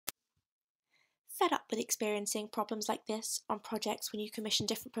Fed up with experiencing problems like this on projects when you commission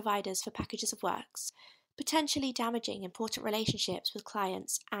different providers for packages of works, potentially damaging important relationships with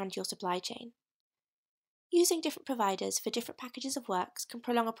clients and your supply chain? Using different providers for different packages of works can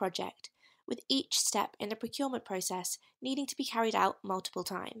prolong a project, with each step in the procurement process needing to be carried out multiple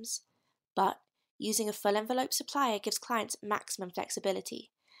times. But using a full envelope supplier gives clients maximum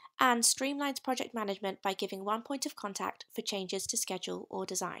flexibility and streamlines project management by giving one point of contact for changes to schedule or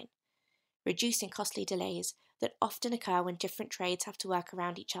design, reducing costly delays that often occur when different trades have to work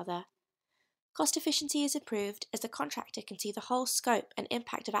around each other. Cost efficiency is improved as the contractor can see the whole scope and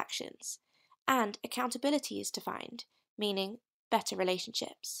impact of actions, and accountability is defined, meaning better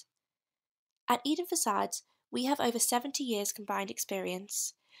relationships. At Eden Facades, we have over 70 years combined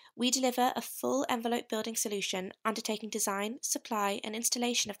experience. We deliver a full envelope building solution, undertaking design, supply, and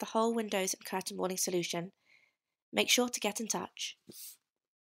installation of the whole windows and curtain walling solution. Make sure to get in touch.